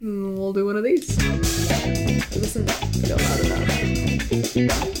we'll do one of these. Listen, feel loud enough.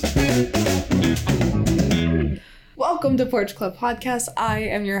 Welcome to Porch Club Podcast. I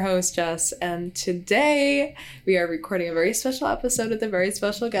am your host, Jess, and today we are recording a very special episode with a very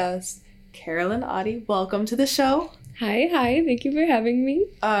special guest, Karalyn and I. Welcome to the show. Hi. Thank you for having me.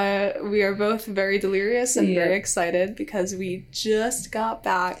 We are both very delirious and very excited because we just got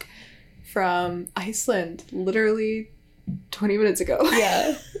back from Iceland, literally 20 minutes ago.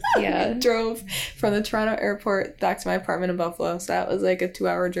 Yeah. Drove from the Toronto airport back to my apartment in Buffalo. So that was like a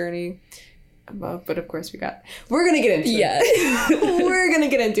 2-hour journey. But of course we're gonna get into it. Yeah. We're gonna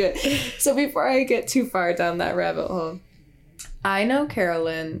get into it. So before I get too far down that rabbit hole, I know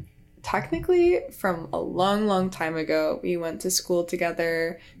Karalyn technically from a long time ago. We went to school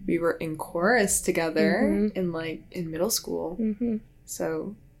together. We were in chorus together in middle school.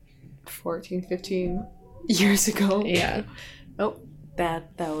 So 14, 15 years ago. Yeah. Oh,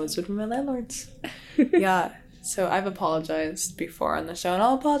 that was with my landlords. Yeah. So I've apologized before on the show, and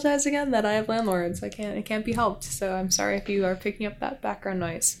I'll apologize again that I have landlords. It can't be helped. So I'm sorry if you are picking up that background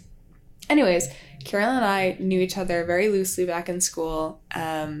noise. Anyways, Karalyn and I knew each other very loosely back in school,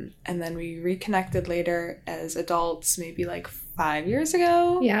 and then we reconnected later as adults, maybe 5 years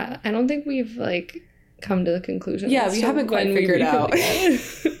ago. Yeah, I don't think we've come to the conclusion. Yeah, we haven't quite figured out.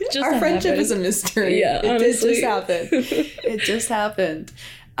 Our friendship is a mystery. Yeah, honestly. It just happened.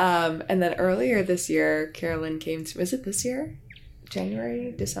 And then earlier this year, Karalyn came to... Was it this year?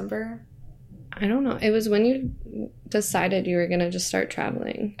 January? December? I don't know. It was when you decided you were going to just start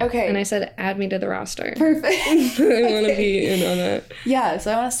traveling. Okay. And I said, add me to the roster. Perfect. I want to be in on that. Yeah,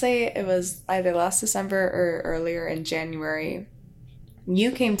 so I want to say it was either last December or earlier in January.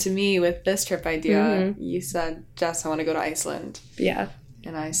 You came to me with this trip idea. You said, Jess, I want to go to Iceland. Yeah.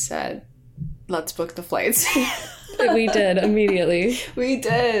 And I said, let's book the flights. We did immediately. We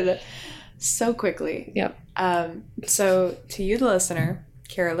did. So quickly. Yep. So to you, the listener,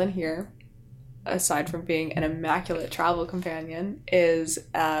 Karalyn here, aside from being an immaculate travel companion, is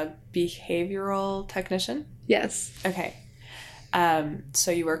a behavioral technician. Yes. Okay. So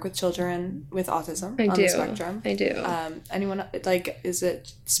you work with children with autism on the spectrum. I do. Anyone, is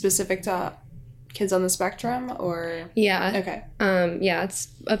it specific to kids on the spectrum or? Yeah. Okay. Yeah, it's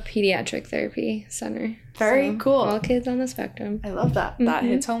a pediatric therapy center. Very cool. All kids on the spectrum. I love that. That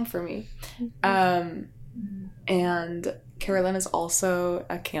hits home for me. And Karalyn is also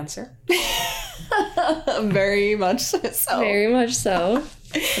a Cancer. Very much so. Very much so.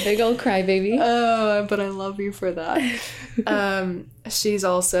 A big old crybaby. Oh, but I love you for that. She's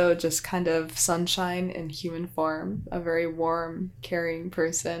also just kind of sunshine in human form, a very warm, caring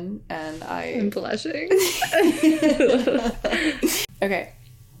person, and I'm blushing. Okay,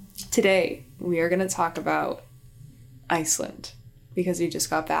 today we are going to talk about Iceland because you just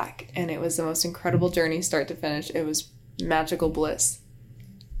got back, and it was the most incredible journey, start to finish. It was magical bliss.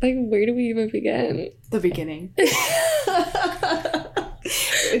 Where do we even begin? The beginning.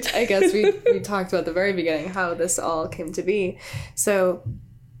 Which I guess we talked about the very beginning, how this all came to be. So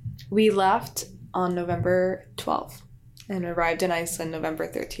we left on November 12th and arrived in Iceland November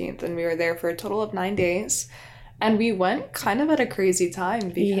 13th. And we were there for a total of 9 days. And we went kind of at a crazy time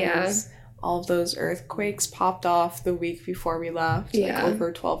because all of those earthquakes popped off the week before we left.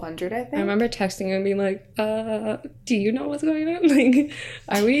 Over 1,200, I think. I remember texting you and being like, do you know what's going on?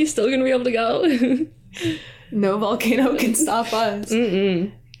 Are we still going to be able to go? No volcano can stop us.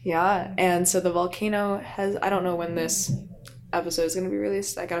 Yeah, and so the volcano has... I don't know when this episode is going to be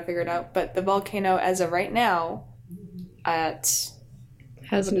released. I gotta figure it out. But the volcano, as of right now, has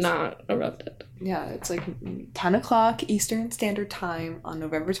not erupted. Yeah, it's 10 o'clock Eastern Standard Time on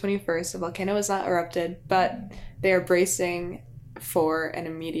November 21st. The volcano has not erupted, but they are bracing for an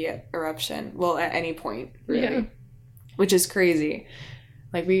immediate eruption. Well, at any point, really. Yeah. Which is crazy.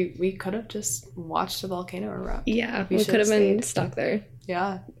 We could have just watched the volcano erupt. Yeah, we could have been stuck there.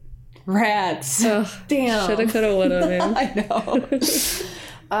 Yeah. Rats. Ugh, damn. Shoulda, coulda, woulda, man. I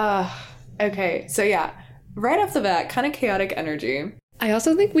know. Okay, so yeah. Right off the bat, kind of chaotic energy. I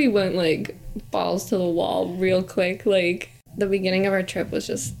also think we went, balls to the wall real quick. The beginning of our trip was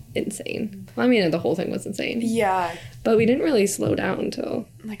just insane. Well, I mean, the whole thing was insane. Yeah. But we didn't really slow down until...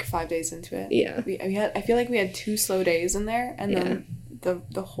 5 days into it. Yeah. I feel like we had 2 slow days in there, and then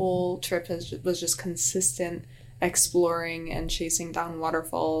the whole trip was just consistent exploring and chasing down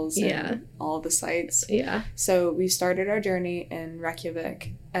waterfalls and all the sites. Yeah. So we started our journey in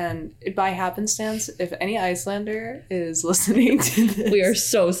Reykjavik, and by happenstance, if any Icelander is listening to this, we are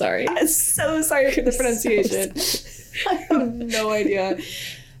so sorry. I'm so sorry for the pronunciation. I have no idea.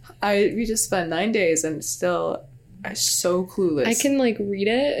 We just spent 9 days, and still I'm so clueless. I can like read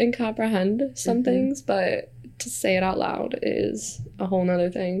it and comprehend some things, but to say it out loud is a whole nother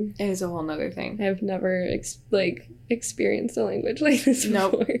thing. It is a whole nother thing. I have never experienced a language like this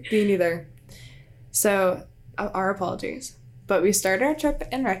before. Nope, me neither. So, our apologies. But we started our trip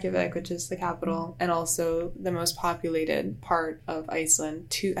in Reykjavik, which is the capital, and also the most populated part of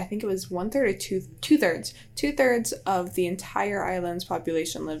Iceland. I think it was 1/3 or two-thirds. 2/3 of the entire island's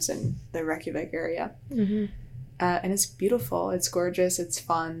population lives in the Reykjavik area. Mm-hmm. And it's beautiful. It's gorgeous. It's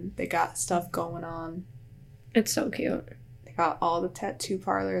fun. They got stuff going on. It's so cute. They got all the tattoo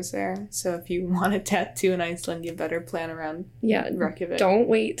parlors there. So if you want a tattoo in Iceland, you better plan around Reykjavik. Don't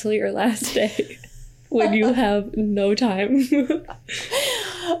wait till your last day. When you have no time.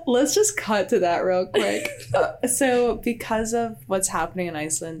 Let's just cut to that real quick. So because of what's happening in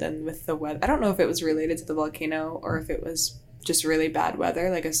Iceland and with the weather, I don't know if it was related to the volcano or if it was just really bad weather,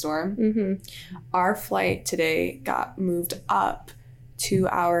 like a storm. Mm-hmm. Our flight today got moved up 2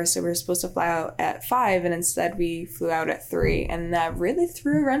 hours. So we were supposed to fly out at 5 and instead we flew out at 3. And that really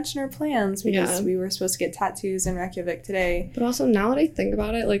threw a wrench in our plans because we were supposed to get tattoos in Reykjavik today. But also now that I think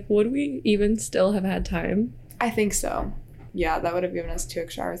about it, like, would we even still have had time? I think so. Yeah, that would have given us 2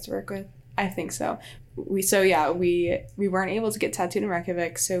 extra hours to work with. I think so. We weren't able to get tattooed in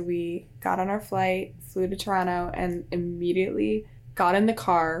Reykjavik, so we got on our flight, flew to Toronto, and immediately got in the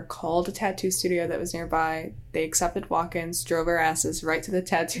car, called a tattoo studio that was nearby. They accepted walk-ins, drove our asses right to the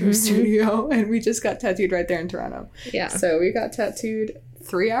tattoo studio, and we just got tattooed right there in Toronto. Yeah. So we got tattooed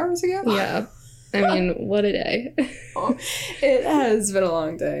 3 hours ago? Yeah. I mean, what a day. It has been a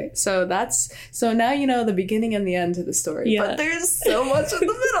long day. So now you know the beginning and the end to the story. Yeah. But there's so much in the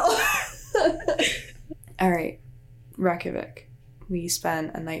middle. All right. Reykjavik. We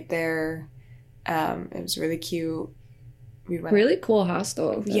spent a night there. It was really cute. Really cool hostel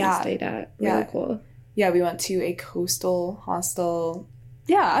that we stayed at. Really cool. Yeah, we went to a coastal hostel.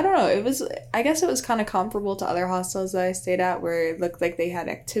 Yeah, I don't know. I guess it was kind of comparable to other hostels that I stayed at where it looked like they had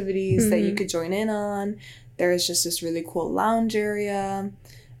activities that you could join in on. There was just this really cool lounge area.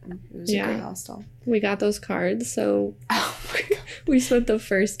 It was a great hostel. We got those cards, so we spent the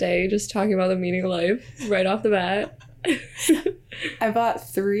first day just talking about the meaning of life right off the bat. I bought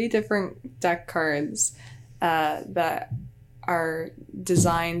 3 different deck cards that are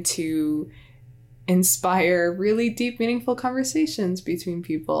designed to inspire really deep, meaningful conversations between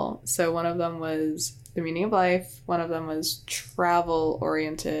people. So one of them was the meaning of life, one of them was travel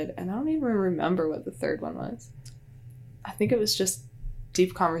oriented, and I don't even remember what the third one was. I think it was just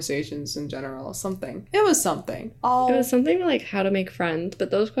deep conversations in general. It was something. It was something like how to make friends,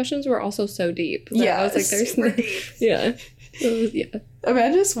 but those questions were also so deep. Yeah, I was like, there's super deep. Yeah.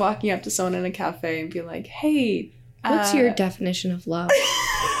 Imagine just walking up to someone in a cafe and being like, hey, what's your definition of love?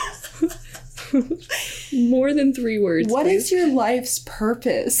 More than 3 words. What is your life's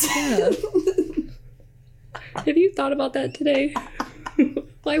purpose? Yeah. Have you thought about that today?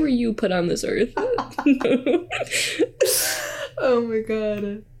 Why were you put on this earth? Oh my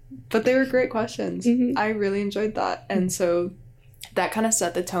god. But they were great questions. Mm-hmm. I really enjoyed that. And so that kind of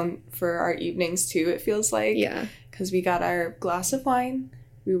set the tone for our evenings too, it feels like. Yeah. Because we got our glass of wine.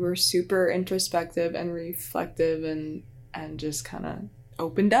 We were super introspective and reflective and just kind of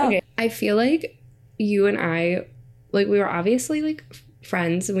opened up. Okay. I feel like you and I, like, we were obviously like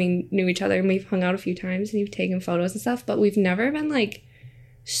friends and we knew each other and we've hung out a few times and you've taken photos and stuff, but we've never been like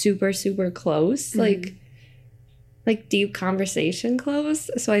super, super close. Mm-hmm. Like deep conversation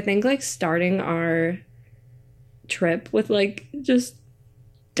close. So I think like starting our trip with like just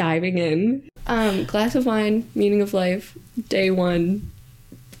diving in. Glass of wine, meaning of life, day 1.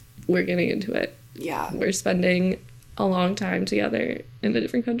 We're getting into it. Yeah. We're spending a long time together in a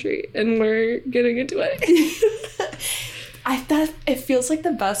different country and we're getting into it. It feels like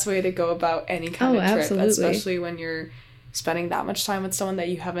the best way to go about any kind of trip, absolutely. Especially when you're spending that much time with someone that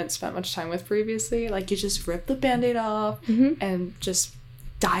you haven't spent much time with previously. Like, you just rip the band-aid off and just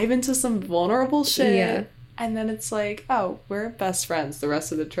dive into some vulnerable shit. Yeah. And then it's like, oh, we're best friends the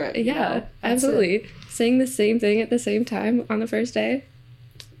rest of the trip. Yeah, absolutely. Saying the same thing at the same time on the first day.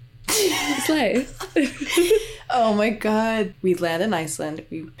 Slay. Oh my god. We land in Iceland.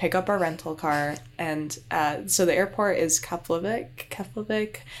 We pick up our rental car. And so the airport is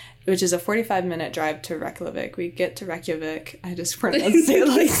Keflavik, which is a 45-minute drive to Reykjavik. We get to Reykjavik. I just pronounced it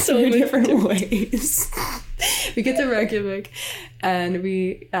like so many different ways. We get to Reykjavik, and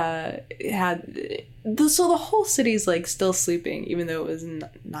we so the whole city's like still sleeping, even though it was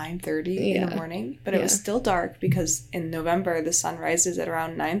 9:30 in the morning. But it was still dark because in November the sun rises at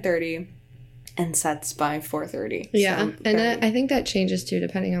around 9:30, and sets by 4:30. Yeah, So and I think that changes too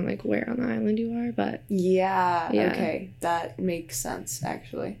depending on like where on the island you are, but yeah, okay, that makes sense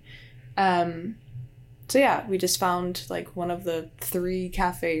actually. So yeah, we just found like one of the 3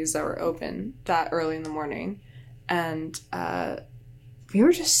 cafes that were open that early in the morning, and we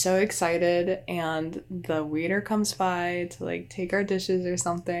were just so excited, and the waiter comes by to like take our dishes or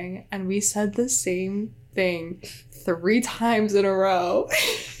something, and we said the same thing 3 times in a row.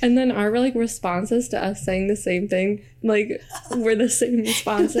 And then our like responses to us saying the same thing like were the same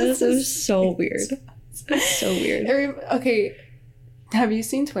responses. It was so weird. So weird. Okay, have you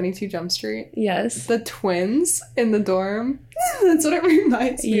seen 22 Jump Street? Yes. The twins in the dorm? That's what it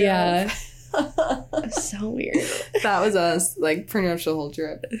reminds me of. So weird. That was us, like, pretty much the whole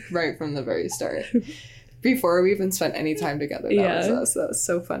trip, right from the very start. Before we even spent any time together, that was us. That was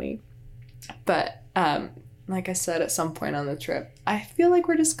so funny. But, like I said, at some point on the trip, I feel like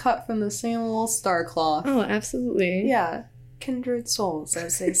we're just cut from the same little star cloth. Oh, absolutely. Yeah. Kindred souls,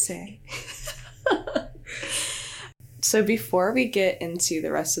 as they say. So before we get into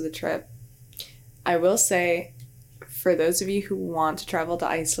the rest of the trip, I will say, for those of you who want to travel to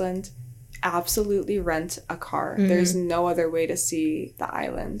Iceland, absolutely rent a car. Mm-hmm. There's no other way to see the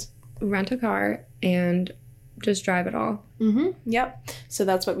island. Rent a car and just drive it all. Mm-hmm. Yep. So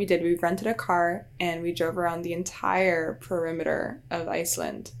that's what we did. We rented a car and we drove around the entire perimeter of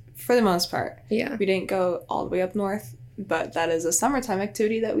Iceland for the most part. Yeah. We didn't go all the way up north, but that is a summertime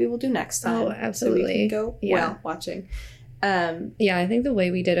activity that we will do next time. Oh, absolutely. So we can go whale watching. Yeah, I think the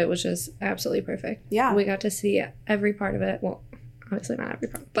way we did it was just absolutely perfect. Yeah. We got to see every part of it. Well, obviously not every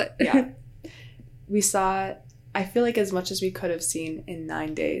part, but... Yeah. We saw, I feel like, as much as we could have seen in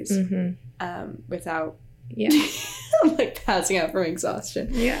 9 days without like passing out from exhaustion.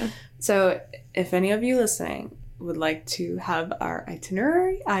 Yeah. So if any of you listening would like to have our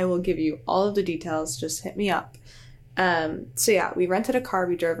itinerary, I will give you all of the details. Just hit me up. So yeah, we rented a car.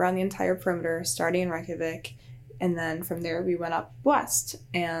 We drove around the entire perimeter, starting in Reykjavik. And then from there, we went up west.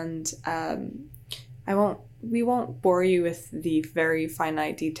 And we won't bore you with the very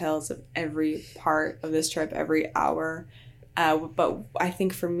finite details of every part of this trip, every hour. But I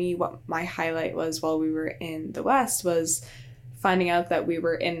think for me, what my highlight was while we were in the West was finding out that we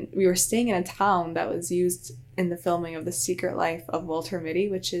were staying in a town that was used in the filming of The Secret Life of Walter Mitty,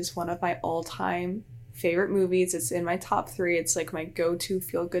 which is one of my all-time favorite movies. It's in my top 3. It's like my go-to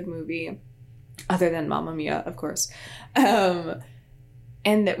feel-good movie, other than Mamma Mia, of course.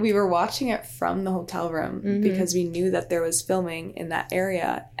 And that we were watching it from the hotel room because we knew that there was filming in that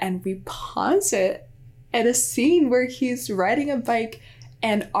area. And we paused it at a scene where he's riding a bike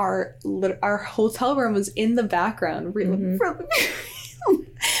and our hotel room was in the background. We're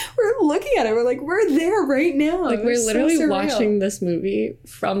looking at it. We're like, we're there right now. Like, we're literally watching this movie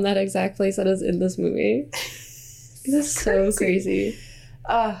from that exact place that is in this movie. It's so crazy.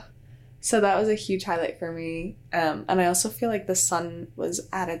 So that was a huge highlight for me. And I also feel like the sun was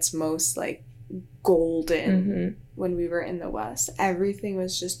at its most, like, golden when we were in the West. Everything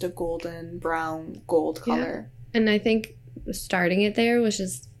was just a golden, brown, gold color. Yeah. And I think starting it there was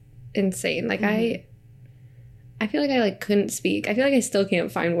just insane. Like, I feel like I, like, couldn't speak. I feel like I still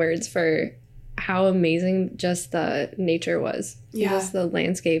can't find words for how amazing just the nature was. Yeah. Just the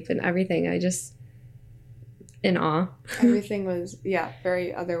landscape and everything. I just... in awe. Everything was,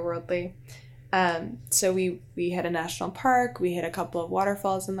 very otherworldly. So we hit a national park. We hit a couple of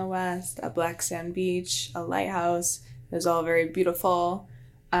waterfalls in the West, a black sand beach, a lighthouse. It was all very beautiful.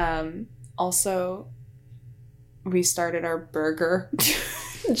 Also, we started our burger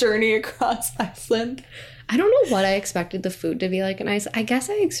journey across Iceland. I don't know what I expected the food to be like in Iceland. I guess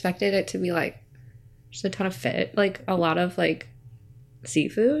I expected it to be like just a ton of fish, like a lot of like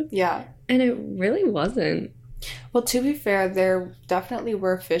seafood. Yeah. And it really wasn't. Well, to be fair, there definitely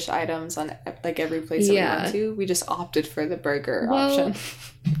were fish items on like every place that we went to. We just opted for the burger option.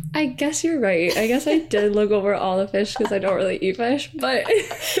 I guess you're right. I guess I did look over all the fish because I don't really eat fish, but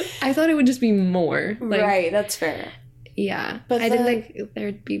I thought it would just be more. Like, right, that's fair. Yeah, but I didn't think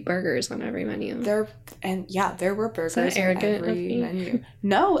there'd be burgers on every menu. There were burgers on every menu.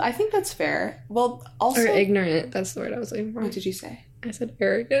 No, I think that's fair. Well, also... Or ignorant, that's the word I was looking for. What did you say? I said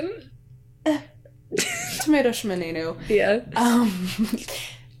arrogant. Tomato schmanino. Yeah.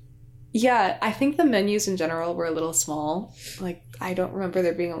 Yeah, I think the menus in general were a little small. Like, I don't remember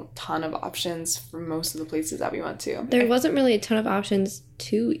there being a ton of options for most of the places that we went to. There wasn't really a ton of options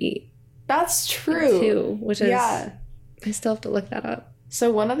to eat. That's true. Too, which is... Yeah. I still have to look that up.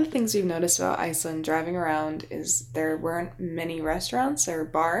 So one of the things we've noticed about Iceland driving around is there weren't many restaurants or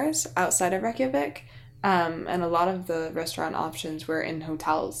bars outside of Reykjavik. And a lot of the restaurant options were in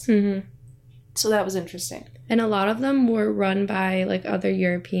hotels. So that was interesting. And a lot of them were run by like other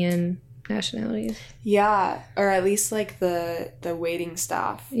European nationalities. Yeah, or at least like the waiting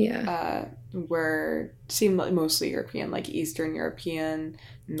staff. Yeah. Seemed like mostly European, like Eastern European,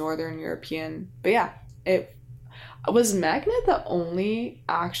 Northern European. But yeah, it was Magnet the only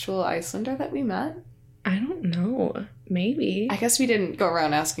actual Icelander that we met? I don't know. Maybe. I guess we didn't go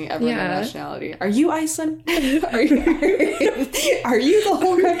around asking everyone their nationality. Are you Iceland? Are you the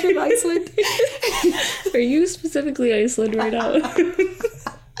whole country of Iceland? Are you specifically Iceland right now?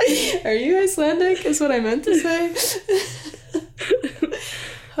 Are you Icelandic is what I meant to say.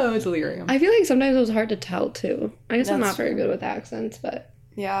 Oh, delirium. I feel like sometimes it was hard to tell too. I guess I'm not very true. good with accents, but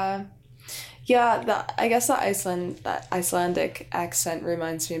Yeah. I guess that Icelandic accent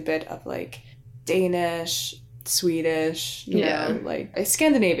reminds me a bit of like Danish, Swedish, you know, like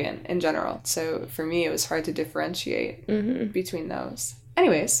Scandinavian in general. So for me, it was hard to differentiate between those.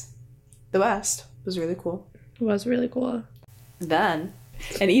 Anyways, the West was really cool. it was really cool. Then,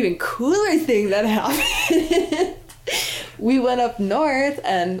 an even cooler thing that happened. We went up north,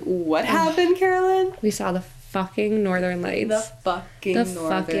 and what happened, Karalyn? We saw the fucking Northern Lights. The fucking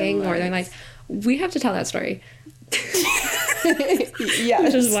Northern Lights. We have to tell that story. Yeah,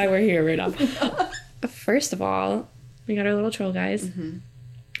 Which is why we're here right now. First of all, we got our little troll guys.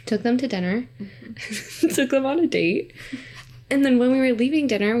 Took them to dinner. Took them on a date. And then when we were leaving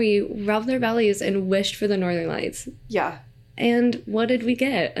dinner, we rubbed their bellies and wished for the Northern Lights. Yeah. And what did we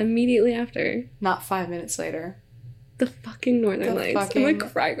get immediately after? Not 5 minutes later. The fucking Northern Lights. I'm like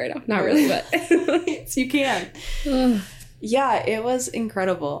crying right now. Not really, but You can. Yeah, it was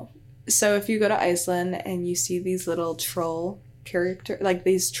incredible. So if you go to Iceland and you see these little troll character, like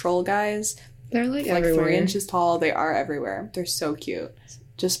these troll guys, they're like everywhere. 3 inches tall. They are everywhere. They're so cute.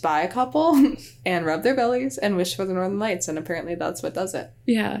 Just buy a couple and rub their bellies and wish for the Northern Lights. And apparently that's what does it.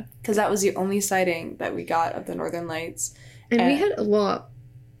 Yeah. Because that was the only sighting that we got of the Northern Lights. And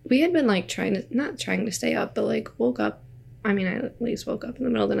we had been like not trying to stay up, but like woke up. I mean, I at least woke up in the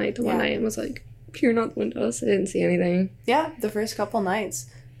middle of the night one night and was like peering out the windows. I didn't see anything. Yeah, the first couple nights.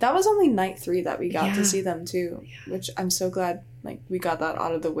 That was only night 3 that we got to see them too, which I'm so glad like we got that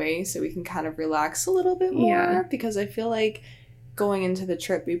out of the way so we can kind of relax a little bit more because I feel like going into the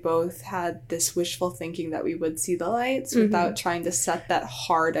trip we both had this wishful thinking that we would see the lights without trying to set that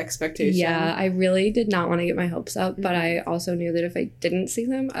hard expectation. Yeah, I really did not want to get my hopes up, but I also knew that if I didn't see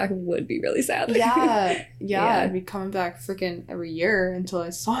them, I would be really sad. Yeah, I'd be coming back freaking every year until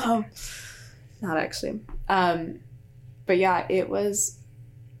I saw them. Not actually. But yeah, it was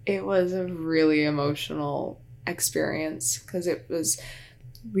a really emotional experience because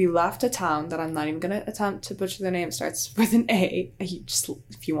we left a town that I'm not even going to attempt to butcher the name. It starts with an A.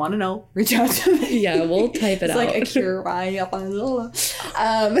 If you want to know, reach out to me. Yeah, we'll type it out. It's like Akira.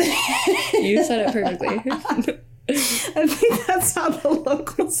 You said it perfectly. I think that's how the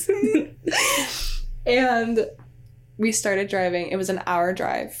locals say it. And we started driving. It was an hour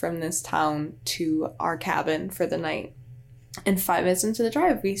drive from this town to our cabin for the night. And 5 minutes into the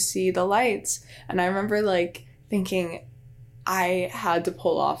drive, we see the lights. And I remember, like, thinking I had to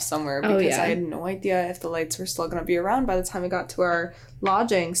pull off somewhere because I had no idea if the lights were still going to be around by the time we got to our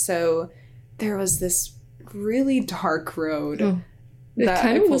lodging. So there was this really dark road. Oh. It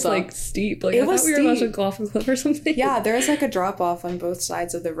kind of was, like, steep. Like, I thought we were about to go off a cliff or something. Yeah, there was, like, a drop-off on both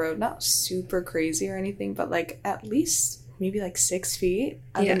sides of the road. Not super crazy or anything, but, like, at least maybe, like, 6 feet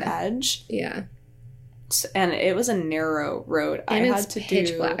at an edge. Yeah. And it was a narrow road. And I had to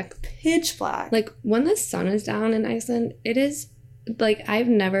pitch black. Like, when the sun is down in Iceland, it is, like, I've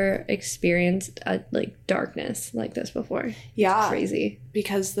never experienced darkness like this before. Yeah. It's crazy.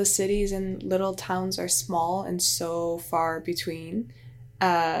 Because the cities and little towns are small and so far between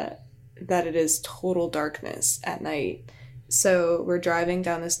that it is total darkness at night. So we're driving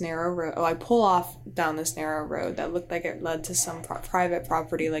down this narrow road. I pull off down this narrow road that looked like it led to some private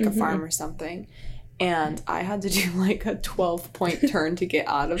property, like a farm or something. And I had to do like a 12-point turn to get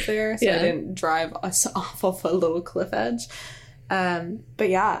out of there so I didn't drive us off of a little cliff edge. But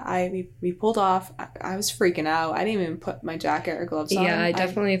yeah, we pulled off. I was freaking out. I didn't even put my jacket or gloves on. Yeah, I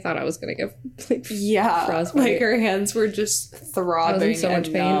definitely thought I was going to get frostbite. Like her hands were just throbbing. I was in so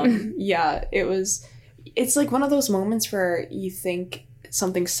much pain. Yeah, it's like one of those moments where you think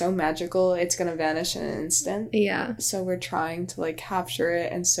something so magical, it's gonna vanish in an instant. Yeah. So we're trying to like capture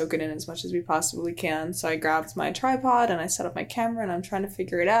it and soak it in as much as we possibly can. So I grabbed my tripod and I set up my camera and I'm trying to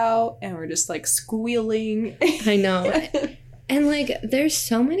figure it out and we're just like squealing. I know. And like there's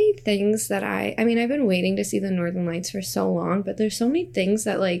so many things that I mean I've been waiting to see the Northern Lights for so long, but there's so many things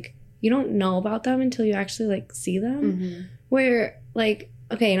that like you don't know about them until you actually like see them. Where like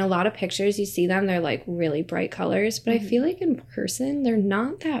okay, in a lot of pictures you see them, they're like really bright colors, but I feel like in person they're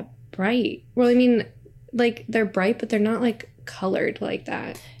not that bright. Well, I mean, like they're bright, but they're not like colored like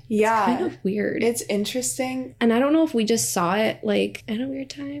that. Yeah. It's kind of weird. It's interesting. And I don't know if we just saw it like at a weird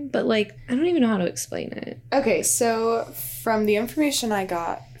time, but like I don't even know how to explain it. Okay, so from the information I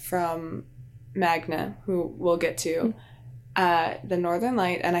got from Magna, who we'll get to, the Northern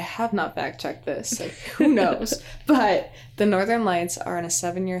Light, and I have not fact-checked this, so who knows, but the Northern Lights are in a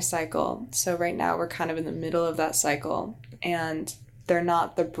 7-year cycle, so right now we're kind of in the middle of that cycle, and they're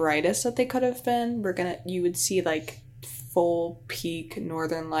not the brightest that they could have been. You would see like full peak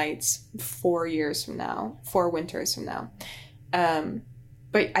Northern Lights 4 winters from now.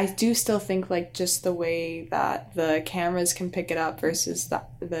 But I do still think like just the way that the cameras can pick it up versus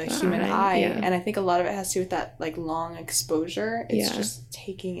the human eye. Yeah. And I think a lot of it has to do with that like long exposure. It's just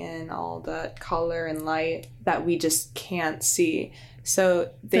taking in all the color and light that we just can't see.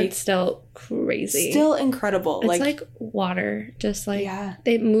 So it's still crazy. Still incredible. It's like water. Just like, yeah.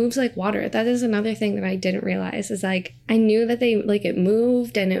 It moves like water. That is another thing that I didn't realize is like, I knew that they like it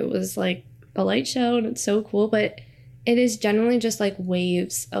moved and it was like a light show and it's so cool, but it is generally just like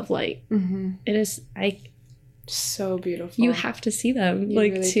waves of light. Mm-hmm. It is like so beautiful. You have to see them, you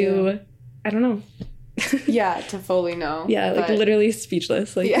like really to, do. I don't know. Yeah, to fully know. Yeah, like literally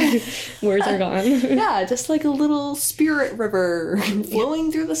speechless. Like words are gone. Yeah, just like a little spirit river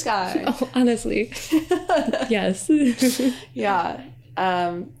flowing through the sky. Oh, honestly, yes. Yeah.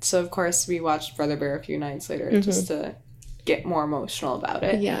 So of course we watched Brother Bear a few nights later just to get more emotional about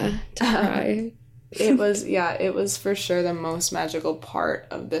it. Yeah, to cry. It was for sure the most magical part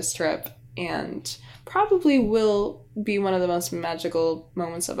of this trip, and probably will be one of the most magical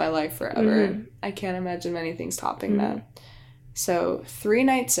moments of my life forever. Mm-hmm. I can't imagine many things topping that. So 3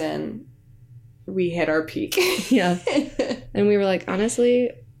 nights in, we hit our peak. Yeah. And we were like,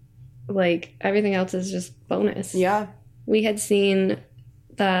 honestly, like everything else is just bonus. Yeah. We had seen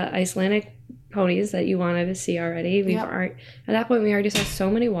the Icelandic ponies that you wanted to see already. At that point we already saw so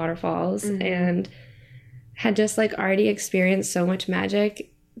many waterfalls and had just like already experienced so much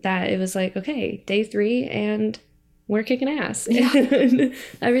magic that it was like, okay, day 3 and we're kicking ass. And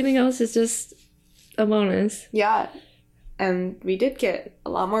everything else is just a bonus. Yeah. And we did get a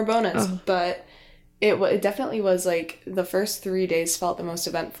lot more bonus, but it definitely was like the first 3 days felt the most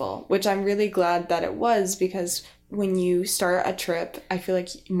eventful, which I'm really glad that it was, because when you start a trip, I feel like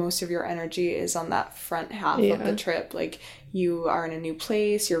most of your energy is on that front half of the trip. Like you are in a new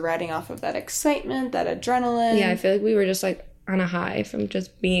place, you're riding off of that excitement, that adrenaline. Yeah, I feel like we were just like on a high from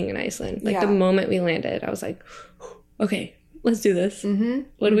just being in Iceland. Like the moment we landed, I was like, okay, let's do this.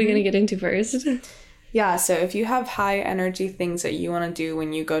 What are we going to get into first? Yeah, so if you have high energy things that you want to do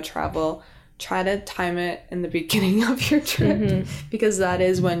when you go travel, try to time it in the beginning of your trip because that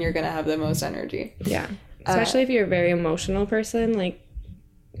is when you're going to have the most energy. Yeah. Especially if you're a very emotional person, like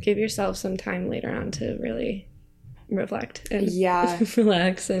give yourself some time later on to really reflect and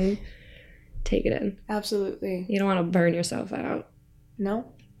relax and take it in. Absolutely. You don't want to burn yourself out.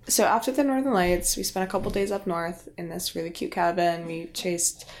 No. So after the Northern Lights, we spent a couple days up north in this really cute cabin. We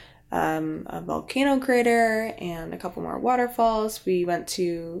chased a volcano crater and a couple more waterfalls. We went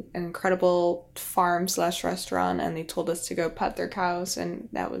to an incredible farm/restaurant and they told us to go pet their cows, and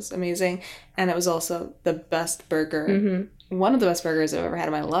that was amazing. And it was also the best burger. One of the best burgers I've ever had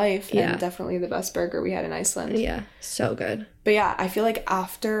in my life, and definitely the best burger we had in Iceland. Yeah, so good. But yeah, I feel like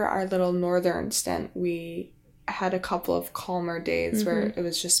after our little northern stint, we had a couple of calmer days where it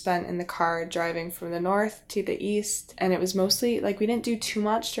was just spent in the car driving from the north to the east, and it was mostly like we didn't do too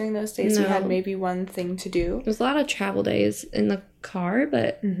much during those days. We had maybe one thing to do. There was a lot of travel days in the car,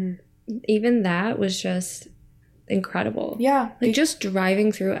 but even that was just incredible. Yeah. Like just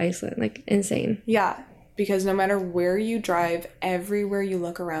driving through Iceland, like insane. Yeah, because no matter where you drive, everywhere you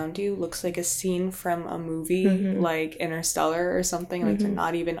look around you looks like a scene from a movie like Interstellar or something. Like you're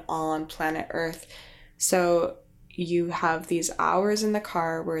not even on planet Earth. So you have these hours in the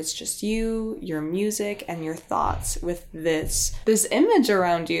car where it's just you, your music, and your thoughts with this image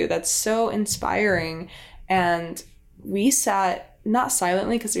around you that's so inspiring. And we sat, not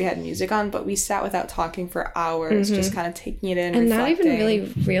silently because we had music on, but we sat without talking for hours, just kind of taking it in, and reflecting. not even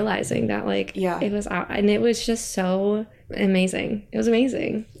really realizing that like it was out, and it was just so amazing. It was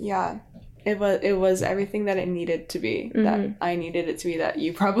amazing. Yeah. It was everything that it needed to be, that I needed it to be, that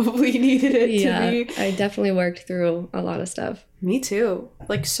you probably needed it to be. I definitely worked through a lot of stuff. Me too.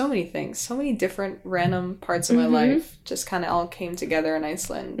 Like so many things, so many different random parts of my life just kind of all came together in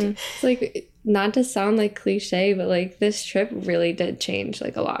Iceland. It's like, not to sound like cliche, but like this trip really did change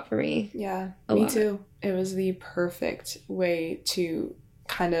like a lot for me. Yeah, me too. It was the perfect way to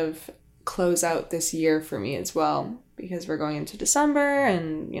kind of close out this year for me as well, because we're going into December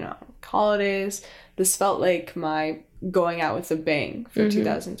and, you know, holidays. This felt like my going out with a bang for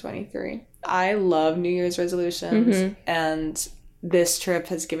 2023. I love New Year's resolutions, and this trip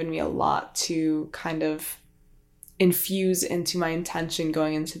has given me a lot to kind of infuse into my intention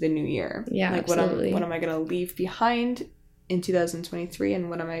going into the new year. Yeah, like absolutely. what am I going to leave behind in 2023, and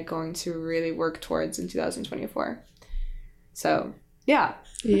what am I going to really work towards in 2024? So, yeah.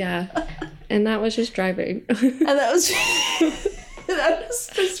 Yeah. And that was just driving. And that was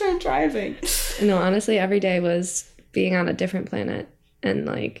just from driving. No, honestly, every day was being on a different planet and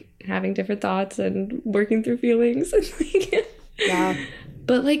like having different thoughts and working through feelings and like Yeah.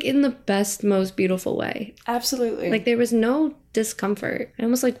 But like in the best, most beautiful way. Absolutely. Like there was no discomfort. I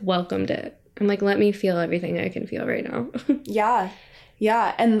almost like welcomed it. I'm like, let me feel everything I can feel right now. Yeah.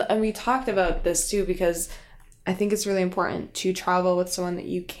 Yeah. And we talked about this too, because I think it's really important to travel with someone that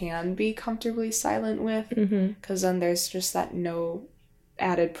you can be comfortably silent with, because then there's just that no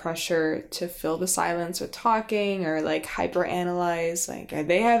added pressure to fill the silence with talking or like hyper analyze, like, are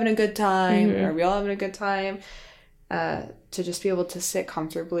they having a good time? Are we all having a good time? To just be able to sit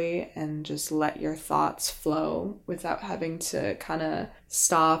comfortably and just let your thoughts flow without having to kind of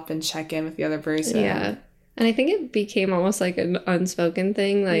stop and check in with the other person. Yeah. And I think it became almost like an unspoken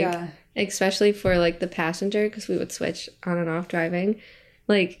thing, like especially for like the passenger, because we would switch on and off driving.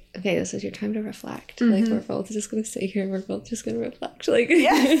 Like, okay, this is your time to reflect. Like, we're both just going to sit here and we're both just going to reflect. Like,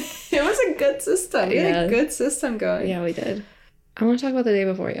 yeah, it was a good system. We had a good system going. Yeah, we did. I want to talk about the day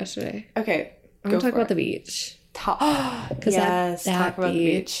before yesterday. Okay, I want to talk about the beach. Yes, talk about the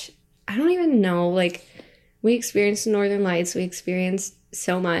beach. I don't even know. Like, we experienced the Northern Lights. We experienced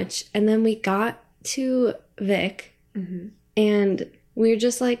so much. And then we got to Vic. And we were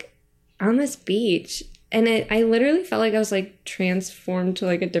just, like, on this beach. And I literally felt like I was, like, transformed to,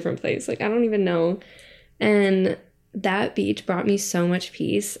 like, a different place. Like, I don't even know. And that beach brought me so much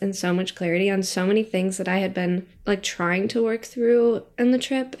peace and so much clarity on so many things that I had been, like, trying to work through in the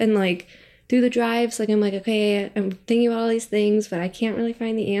trip. And, like, through the drives, like, I'm like, okay, I'm thinking about all these things, but I can't really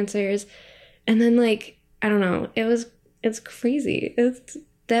find the answers. And then, like, I don't know. It's crazy.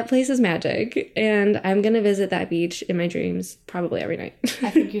 That place is magic. And I'm going to visit that beach in my dreams probably every night.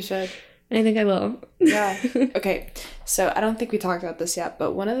 I think you should. I think I will. Yeah. Okay. So I don't think we talked about this yet,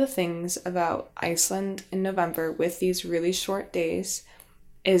 but one of the things about Iceland in November with these really short days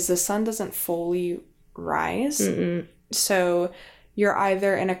is the sun doesn't fully rise. So you're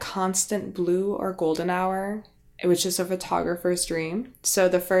either in a constant blue or golden hour, which is a photographer's dream. So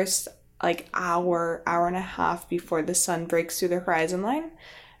the first like hour and a half before the sun breaks through the horizon line,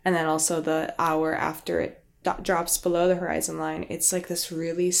 and then also the hour after it drops below the horizon line, it's like this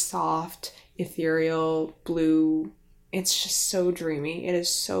really soft, ethereal blue. It's just so dreamy. It is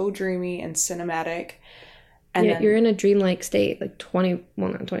so dreamy and cinematic. And yeah, then, you're in a dreamlike state, like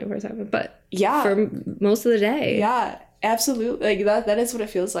not 24/7, but yeah, for most of the day. Yeah, absolutely. Like that is what it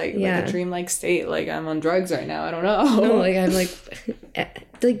feels like. Yeah. Like a dreamlike state. Like I'm on drugs right now. I don't know. No, like I'm like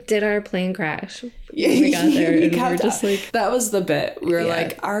did our plane crash when we got there? And we were just like, that was the bit. We were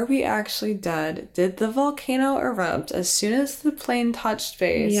like, are we actually dead? Did the volcano erupt as soon as the plane touched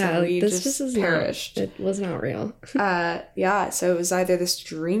base? yeah, and we this just is perished. It was not real. Yeah. So it was either this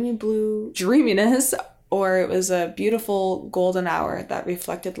dreamy blue dreaminess, or it was a beautiful golden hour that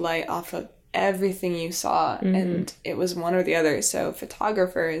reflected light off of everything you saw, and it was one or the other. So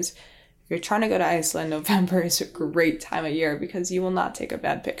photographers, if you're trying to go to Iceland, November is a great time of year because you will not take a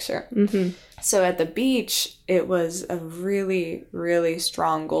bad picture. So at the beach, it was a really, really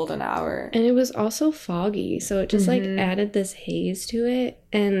strong golden hour. And it was also foggy, so it just like added this haze to it.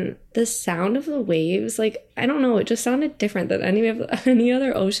 And the sound of the waves, like, I don't know, it just sounded different than any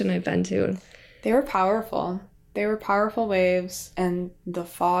other ocean I've been to. They were powerful. They were powerful waves, and the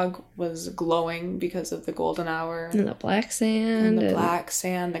fog was glowing because of the golden hour. And the black sand.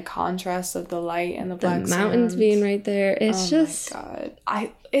 The contrast of the light and the black sand. The mountains being right there. It's just... my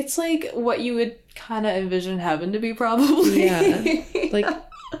God. It's like what you would kind of envision heaven to be, probably. Yeah. Like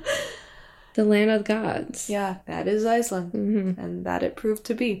the land of gods. Yeah, that is Iceland. And that it proved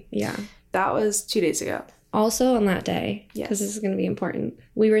to be. Yeah. That was 2 days ago. Also on that day, because this is going to be important,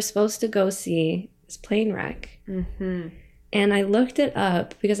 we were supposed to go see this plane wreck. And I looked it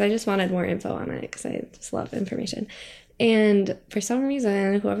up because I just wanted more info on it because I just love information. And for some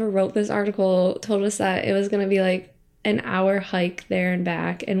reason, whoever wrote this article told us that it was going to be like an hour hike there and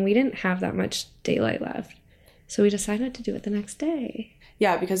back, and we didn't have that much daylight left. So we decided to do it the next day.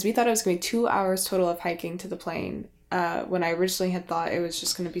 Yeah, because we thought it was going to be 2 hours total of hiking to the plane. when I originally had thought it was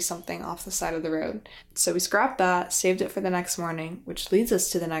just going to be something off the side of the road. So we scrapped that, saved it for the next morning, which leads us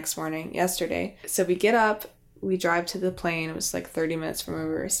to the next morning, yesterday. So we get up, we drive to the plane. It was like 30 minutes from where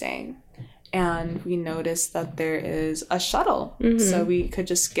we were staying. And we noticed that there is a shuttle. So we could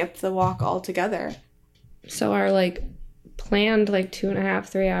just skip the walk altogether. So our, like, planned, like, 2.5,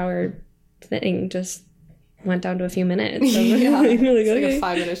 3 hour thing just went down to a few minutes. So Yeah, like, it's like a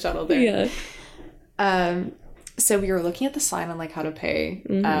 5-minute shuttle there. Yeah. So we were looking at the sign on, like, how to pay.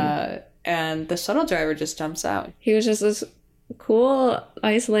 And the shuttle driver just jumps out. He was just this cool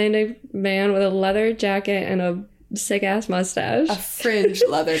Icelandic man with a leather jacket and a sick-ass mustache. A fringe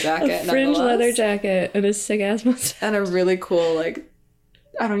leather jacket. A fringe leather jacket and a sick-ass mustache. And a really cool, like,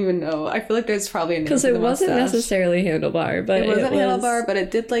 I don't even know. I feel like there's probably a name for the Because it wasn't necessarily handlebar, but it wasn't handlebar, but it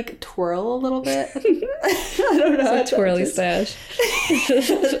did, like, twirl a little bit. I don't know. It's a twirly stash.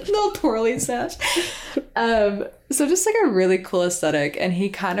 Little twirly stash. So just, like, a really cool aesthetic. And he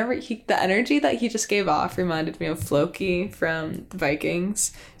kind of, the energy that he just gave off reminded me of Floki from the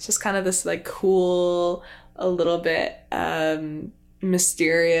Vikings. It's just kind of this, like, cool, a little bit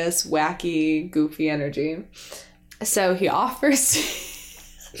mysterious, wacky, goofy energy. So he offers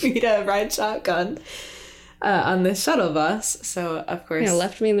me to ride shotgun on this shuttle bus. So, of course... Yeah,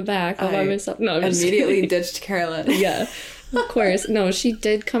 left me in the back all by myself. No, I'm immediately ditched Karalyn. Yeah, of course. No, she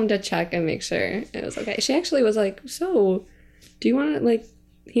did come to check and make sure it was okay. She actually was like, so, do you want to, like...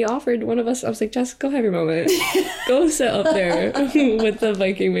 He offered one of us... I was like, Jess, go have your moment. Go sit up there with the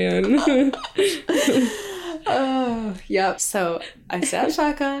Viking man. Oh, yep. So, I sat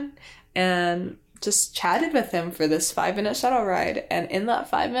shotgun and... just chatted with him for this 5-minute shuttle ride, and in that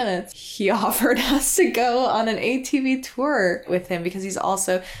 5 minutes he offered us to go on an ATV tour with him, because he's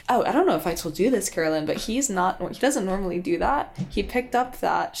also, I don't know if I told you this, Karalyn, but he doesn't normally do that. He picked up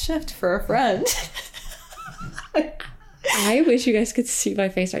that shift for a friend. I wish you guys could see my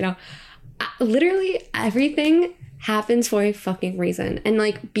face right now. Literally everything happens for a fucking reason, and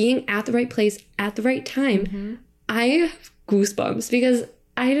like being at the right place at the right time, I have goosebumps because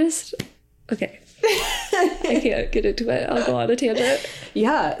I just okay. I can't get into it. I'll go on a tangent.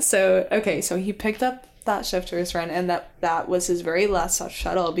 Yeah. So he picked up that shift for his friend, and that was his very last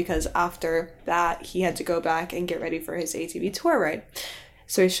shuttle, because after that he had to go back and get ready for his ATV tour ride.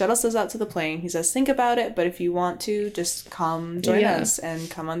 So he shuttles us out to the plane. He says, think about it, but if you want to, just come join us and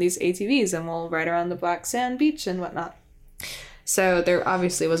come on these ATVs and we'll ride around the black sand beach and whatnot. So there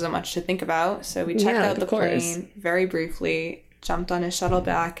obviously wasn't much to think about. So we checked out the plane very briefly, jumped on his shuttle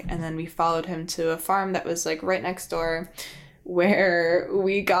back, and then we followed him to a farm that was like right next door, where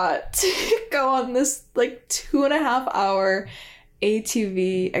we got to go on this like 2.5 hour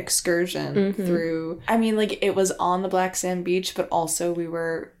ATV excursion through, I mean, like it was on the black sand beach, but also we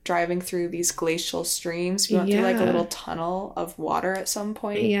were driving through these glacial streams. We went through like a little tunnel of water at some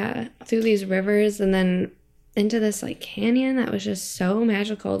point. Yeah, through these rivers and then into this like canyon that was just so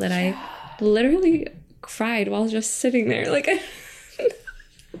magical that I literally cried while just sitting there. Like, it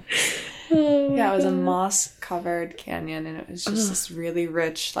was a moss covered canyon, and it was just this really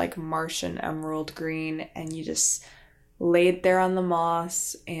rich, like Martian emerald green, and you just laid there on the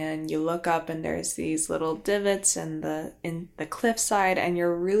moss and you look up and there's these little divots in the cliffside, and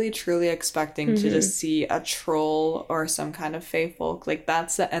you're really truly expecting to just see a troll or some kind of fae folk. Like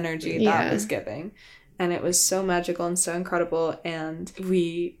that's the energy that was giving. And it was so magical and so incredible. And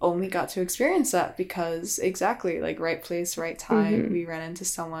we only got to experience that because exactly, like right place, right time. We ran into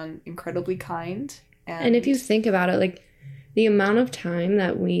someone incredibly kind. And if you think about it, like the amount of time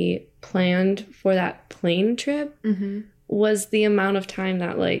that we planned for that plane trip was the amount of time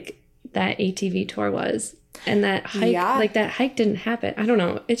that like that ATV tour was. And that hike, like that hike didn't happen. I don't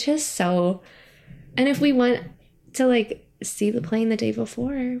know. It's just so... And if we went to like... see the plane the day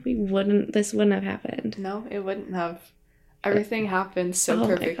before, this wouldn't have happened. No, it wouldn't have. Everything happened so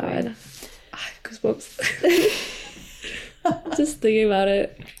perfectly. My God. I have goosebumps. Just thinking about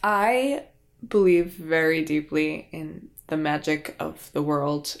it. I believe very deeply in the magic of the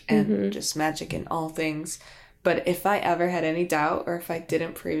world and just magic in all things. But if I ever had any doubt, or if I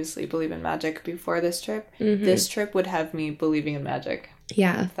didn't previously believe in magic before this trip, this trip would have me believing in magic.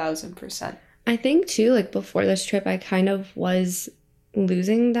 Yeah. 1,000%. I think too, like before this trip, I kind of was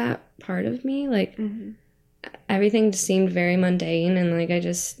losing that part of me. Like everything just seemed very mundane, and like I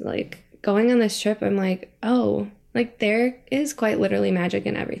just like going on this trip, I'm like, oh, like there is quite literally magic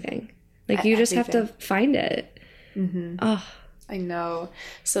in everything. Like you just have to find it. Oh, I know.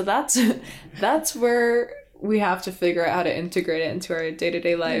 So that's where we have to figure out how to integrate it into our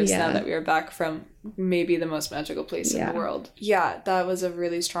day-to-day lives now that we are back from maybe the most magical place in the world. Yeah, that was a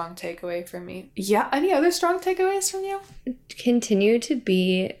really strong takeaway for me. Yeah, any other strong takeaways from you? Continue to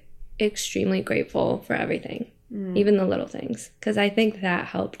be extremely grateful for everything, even the little things, because I think that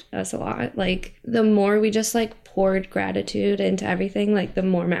helped us a lot. Like, the more we just like poured gratitude into everything, like the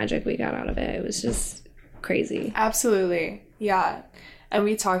more magic we got out of it. It was just crazy. Absolutely. Yeah. And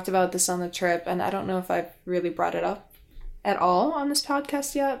we talked about this on the trip, and I don't know if I've really brought it up at all on this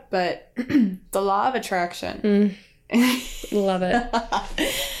podcast yet, but the law of attraction. Love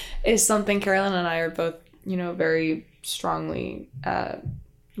it. Is something Karalyn and I are both, you know, very strongly,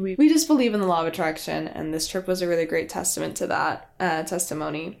 we just believe in the law of attraction, and this trip was a really great testament to that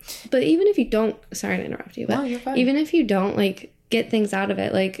testimony. But even if you don't, sorry to interrupt you, but no, you're fine. Even if you don't like get things out of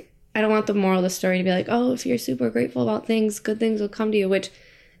it, like, I don't want the moral of the story to be like, oh, if you're super grateful about things, good things will come to you, which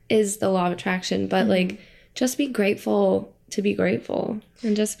is the law of attraction. But like, just be grateful to be grateful,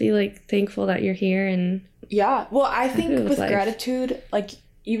 and just be like thankful that you're here. And yeah, well, I think with gratitude, like,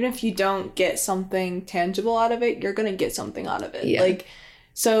 even if you don't get something tangible out of it, you're gonna get something out of it. Yeah. Like,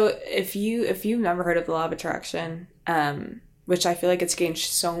 so if you've never heard of the law of attraction, which I feel like it's gained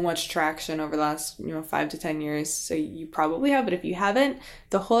so much traction over the last, 5 to 10 years. So you probably have, but if you haven't,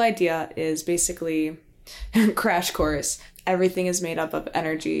 the whole idea is basically crash course. Everything is made up of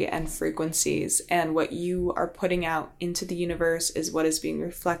energy and frequencies, and what you are putting out into the universe is what is being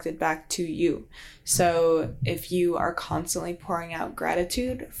reflected back to you. So if you are constantly pouring out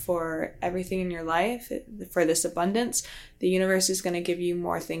gratitude for everything in your life, for this abundance, the universe is going to give you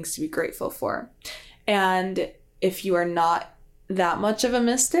more things to be grateful for. And if you are not that much of a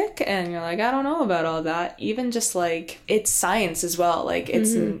mystic and you're like, I don't know about all that, even just like, it's science as well, like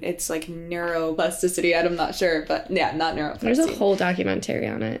it's like neuroplasticity, I'm not sure, but yeah, not neuroplasticity. There's a whole documentary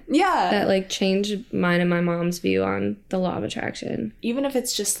on it that like changed mine and my mom's view on the law of attraction. Even if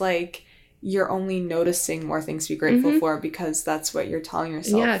it's just like you're only noticing more things to be grateful for because that's what you're telling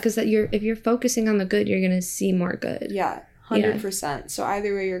yourself. Yeah, because if you're focusing on the good, you're gonna see more good. Yeah, 100%. So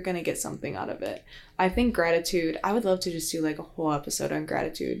either way, you're gonna get something out of it. I think gratitude, I would love to just do like a whole episode on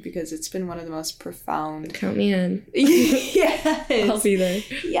gratitude, because it's been one of the most profound. Count me in. Yes. I'll be there.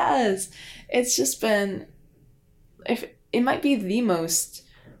 Yes. It's just been, it might be the most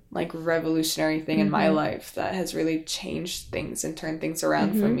like revolutionary thing in my life that has really changed things and turned things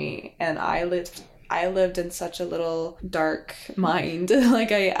around for me. And I lived in such a little dark mind.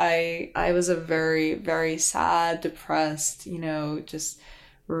 Like I was a very, very sad, depressed, just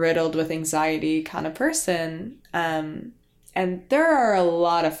riddled with anxiety kind of person. And there are a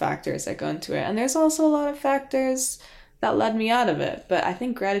lot of factors that go into it. And there's also a lot of factors that led me out of it. But I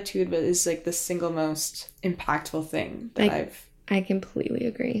think gratitude is like the single most impactful thing that I completely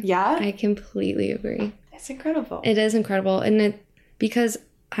agree. Yeah? I completely agree. It's incredible. It is incredible. And because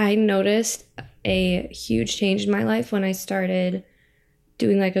I noticed a huge change in my life when I started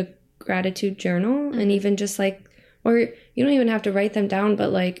doing like a gratitude journal, and even just like, or you don't even have to write them down,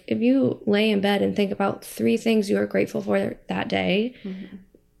 but like if you lay in bed and think about 3 things you are grateful for that day,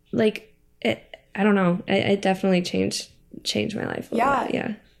 like I don't know, it definitely changed my life a little bit.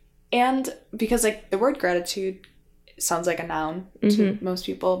 Yeah. And because like the word gratitude sounds like a noun to most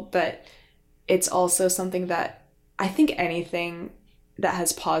people, but it's also something that I think anything that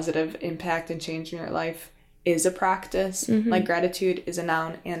has positive impact and change in your life is a practice. Like gratitude is a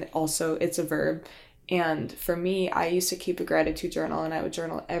noun, and also it's a verb. And for me, I used to keep a gratitude journal, and I would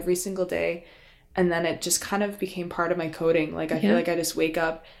journal every single day. And then it just kind of became part of my coding. Like I feel like I just wake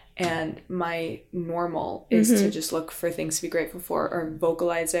up and my normal is to just look for things to be grateful for, or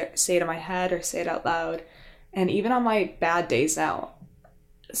vocalize it, say it in my head or say it out loud. And even on my bad days now,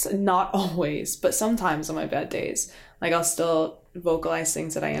 not always, but sometimes on my bad days, like I'll still vocalize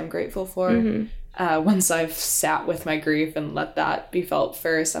things that I am grateful for. Once I've sat with my grief and let that be felt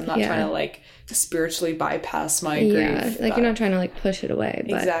first. I'm not trying to like spiritually bypass my grief. Yeah, like you're not trying to like push it away.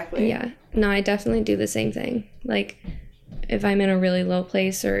 But exactly. Yeah. No, I definitely do the same thing. Like if I'm in a really low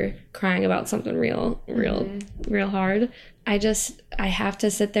place or crying about something real hard, I have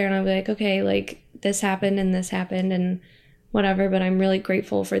to sit there and I'll be like, okay, like this happened and whatever, but I'm really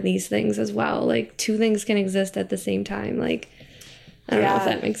grateful for these things as well. Like 2 things can exist at the same time. Like, I don't know if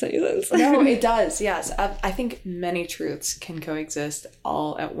that makes any sense. No, it does. Yes. I think many truths can coexist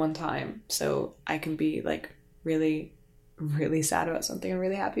all at one time. So I can be like really, really sad about something and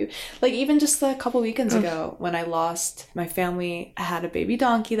really happy. Like even just a couple weekends ago when I lost my family, I had a baby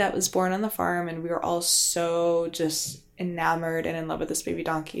donkey that was born on the farm, and we were all so just enamored and in love with this baby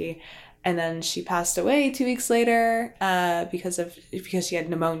donkey. And then she passed away 2 weeks later because she had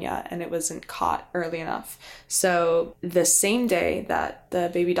pneumonia and it wasn't caught early enough. So the same day that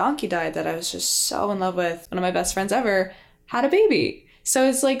the baby donkey died that I was just so in love with, one of my best friends ever had a baby. So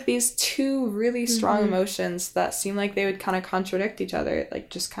it's like these two really strong emotions that seem like they would kind of contradict each other. It like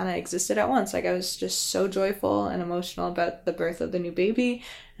just kind of existed at once. Like I was just so joyful and emotional about the birth of the new baby.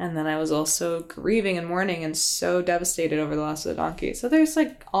 And then I was can grieving and mourning and so devastated over the loss of the donkey. So there's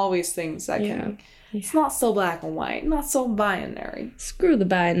like always things that can... It's not so black and white, not so binary. Screw the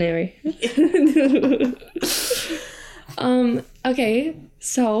binary. Okay,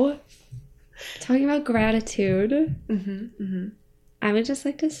 so talking about gratitude, I would just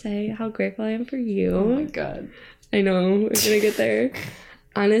like to say how grateful I am for you. Oh my God. I know, we're gonna get there.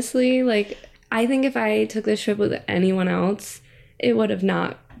 Honestly, like, I think if I took this trip with anyone else, it would have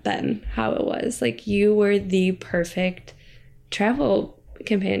not been how it was. Like, you were the perfect travel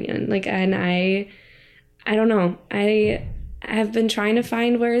companion. Like, and I don't know. I have been trying to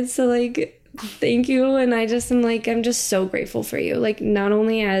find words to, like, thank you. And I just am, like, I'm just so grateful for you. Like, not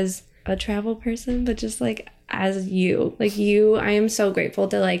only as a travel person, but just, like, as you. Like, you, I am so grateful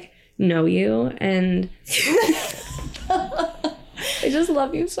to, like, know you. And I just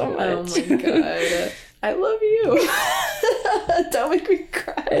love you so much. Oh my God. I love you. Don't make me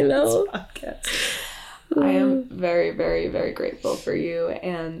cry. I know. I am very, very, very grateful for you.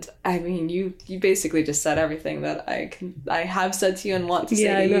 And I mean, you basically just said everything that I have said to you and want to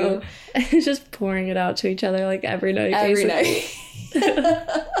say to you. It's just pouring it out to each other like every night. Every night.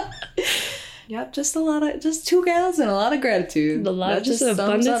 Yep, just 2 gals and a lot of gratitude. Just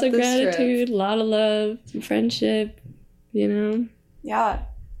abundance of gratitude, a lot of love, some friendship, you know? Yeah.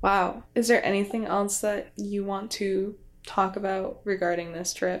 Wow. Is there anything else that you want to talk about regarding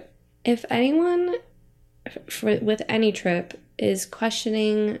this trip? If anyone with any trip is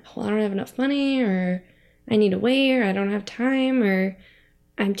questioning, well, I don't have enough money, or I need to wait, or I don't have time, or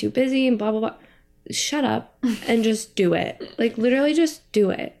I'm too busy, and blah, blah, blah, shut up and just do it. Like, literally just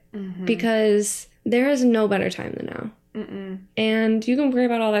do it. Because there is no better time than now. And you can worry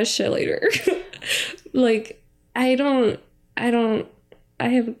about all that shit later. Like, I don't know.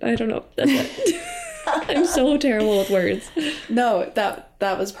 That's it. I'm so terrible with words. No, that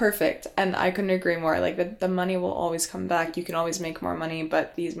was perfect. And I couldn't agree more. Like, the money will always come back. You can always make more money,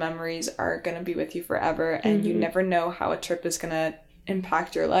 but these memories are going to be with you forever. And you never know how a trip is going to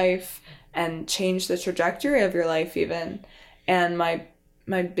impact your life and change the trajectory of your life even. And my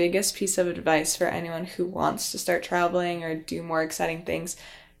biggest piece of advice for anyone who wants to start traveling or do more exciting things,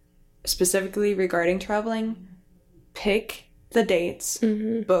 specifically regarding traveling, pick the dates,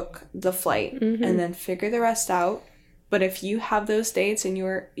 book the flight, and then figure the rest out. But if you have those dates and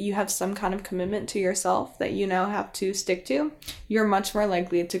you have some kind of commitment to yourself that you now have to stick to, you're much more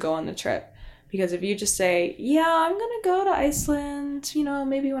likely to go on the trip. Because if you just say, yeah, I'm going to go to Iceland, you know,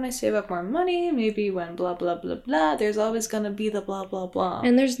 maybe when I save up more money, maybe when blah, blah, blah, blah, there's always going to be the blah, blah, blah.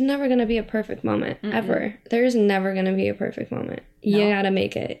 And there's never going to be a perfect moment, ever. There's never going to be a perfect moment. No. You got to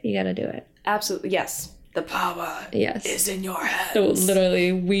make it. You got to do it. Absolutely. Yes. The power is in your hands. So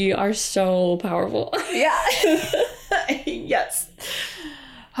literally, we are so powerful. Yeah. Yes.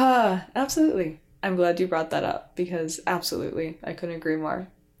 Absolutely. I'm glad you brought that up because absolutely, I couldn't agree more.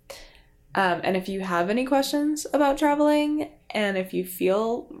 And if you have any questions about traveling, and if you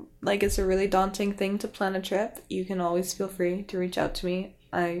feel like it's a really daunting thing to plan a trip, you can always feel free to reach out to me.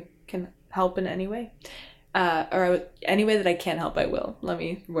 I can help in any way. Any way that I can help, I will. Let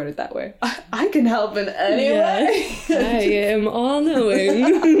me word it that way. I can help in any way. I am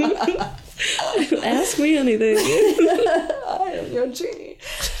all-knowing. Ask me anything. I am your genie.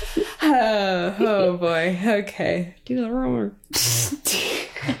 Oh boy. Okay. Do the roar.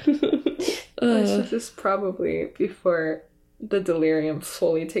 This is probably before the delirium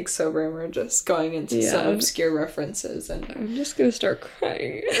fully takes over and we're just going into some obscure references. And I'm just gonna start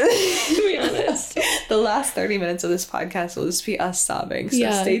crying, to be honest. The last 30 minutes of this podcast will just be us sobbing,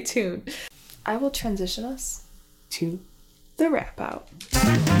 so stay tuned. I will transition us to the wrap out.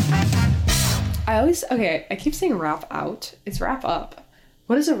 I keep saying wrap out. It's wrap up.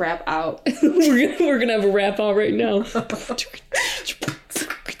 What is a wrap out? We're gonna have a wrap out right now.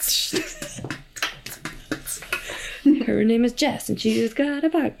 Her name is Jess, and she just got a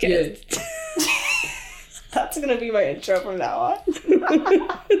podcast. Yeah. That's gonna be my intro from now on.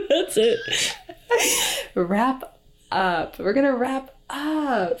 That's it. Wrap up. We're gonna wrap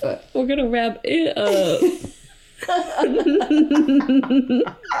up. We're gonna wrap it up.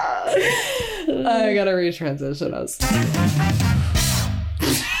 I gotta retransition us.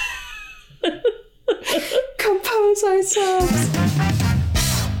 Compose ourselves.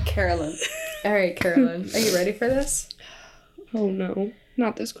 Karalyn. All right, Karalyn. Are you ready for this? Oh, no.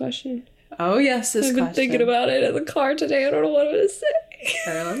 Not this question. Oh, yes, this question. I've been thinking about it in the car today. I don't know what I'm going to say.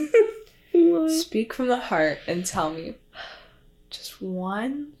 Karalyn, What? speak from the heart and tell me just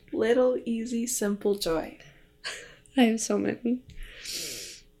one little, easy, simple joy. I have so many.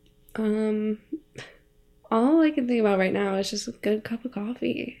 All I can think about right now is just a good cup of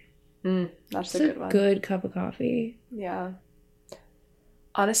coffee. That's just a good one. Good cup of coffee. Yeah.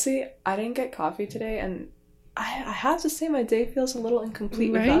 Honestly, I didn't get coffee today, and I have to say my day feels a little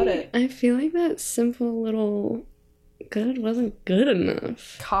incomplete without it. I feel like that simple little good wasn't good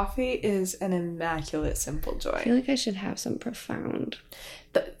enough. Coffee is an immaculate simple joy. I feel like I should have some profound.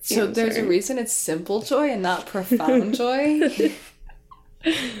 So there's a reason it's simple joy and not profound joy.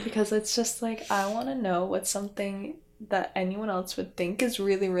 Because it's just like, I want to know what's something that anyone else would think is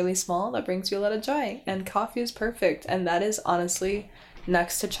really, really small that brings you a lot of joy. And coffee is perfect. And that is honestly,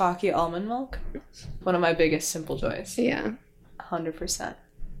 next to chalky almond milk, one of my biggest simple joys. Yeah. 100%.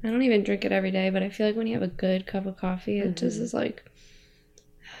 I don't even drink it every day, but I feel like when you have a good cup of coffee, it just is like,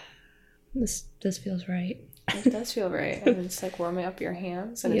 this feels right. It does feel right. And it's like warming up your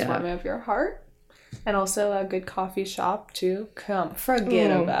hands and it's warming up your heart. And also a good coffee shop too.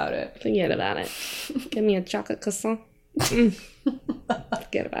 Forget about it. Forget about it. Give me a chocolate croissant.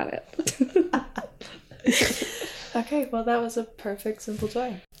 Forget about it. Okay, well that was a perfect simple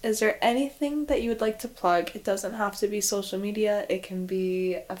joy. Is there anything that you would like to plug? It doesn't have to be social media. It can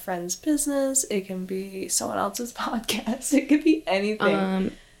be a friend's business. It can be someone else's podcast. It could be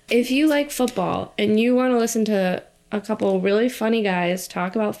anything. If you like football and you want to listen to a couple really funny guys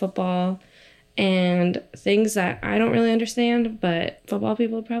talk about football and things that I don't really understand, but football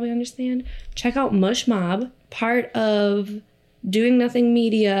people probably understand, check out Mush Mob, part of Doing Nothing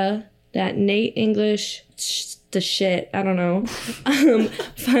Media, that Nate English, the shit, I don't know.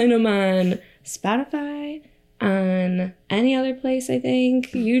 Find them on Spotify, on any other place, I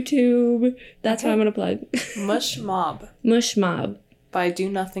think, YouTube. That's what I'm going to plug. Mush Mob. Mush Mob. By Do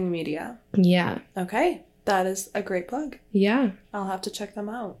Nothing Media. Yeah. Okay, that is a great plug. Yeah. I'll have to check them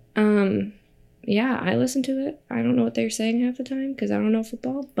out. Yeah, I listen to it. I don't know what they're saying half the time because I don't know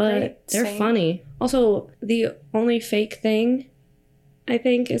football, but they're funny. Also, the only fake thing, I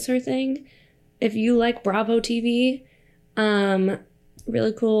think, is her thing. If you like Bravo TV,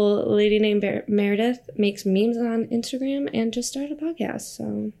 really cool lady named Meredith makes memes on Instagram and just started a podcast.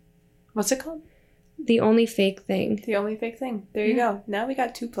 So, what's it called? The Only Fake Thing. The Only Fake Thing. There you go. Now we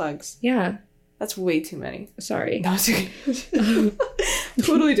got 2 plugs. Yeah. That's way too many. Sorry. No, it's okay.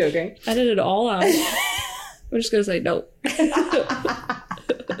 Totally joking. Edit it all out. I'm just gonna say no.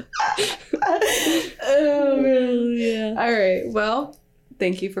 Oh man. Yeah. All right. Well,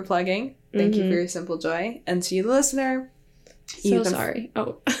 thank you for plugging. Thank you for your simple joy. And to you, the listener. So sorry.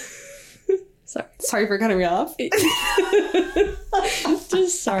 Oh. Sorry. Sorry for cutting me off.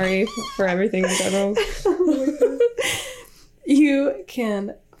 Just sorry for everything in general. You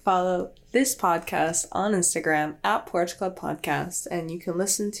can follow this podcast on Instagram at Porch Club Podcast, and you can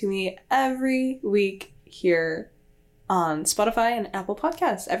listen to me every week here on Spotify and Apple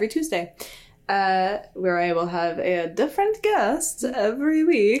Podcasts every Tuesday, where I will have a different guest every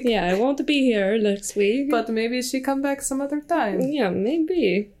week. Yeah, I won't be here next week. But maybe she come back some other time. Yeah,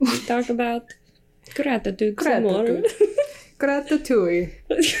 maybe. Talk about gratitude. Gratitude.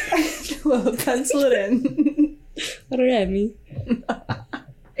 Well, pencil it in. Remy.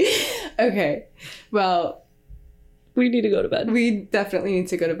 Okay. Well, we need to go to bed. We definitely need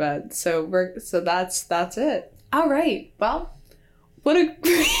to go to bed. So that's it. All right. Well, what a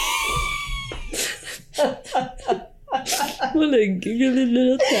what a giggly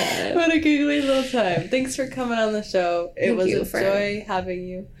little time. What a giggly little time. Thanks for coming on the show. It was a joy having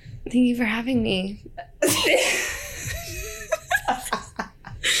you. Thank you for having me.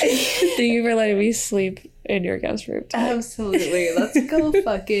 Thank you for letting me sleep in your guest room tonight. Absolutely. Let's go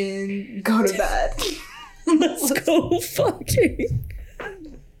fucking go to bed. Let's go fucking.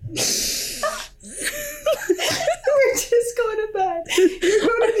 We're just going to bed. You're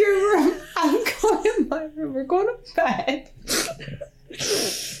going to your room. I'm going to my room. We're going to bed.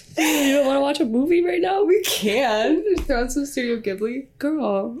 You don't want to watch a movie right now? We can. Just throw on some Studio Ghibli.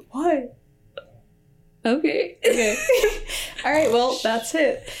 Girl. What? Okay. All right. Well, that's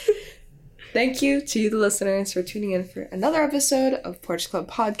it. Thank you to you, the listeners, for tuning in for another episode of Porch Club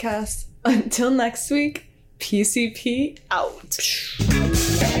Podcast. Until next week, PCP out.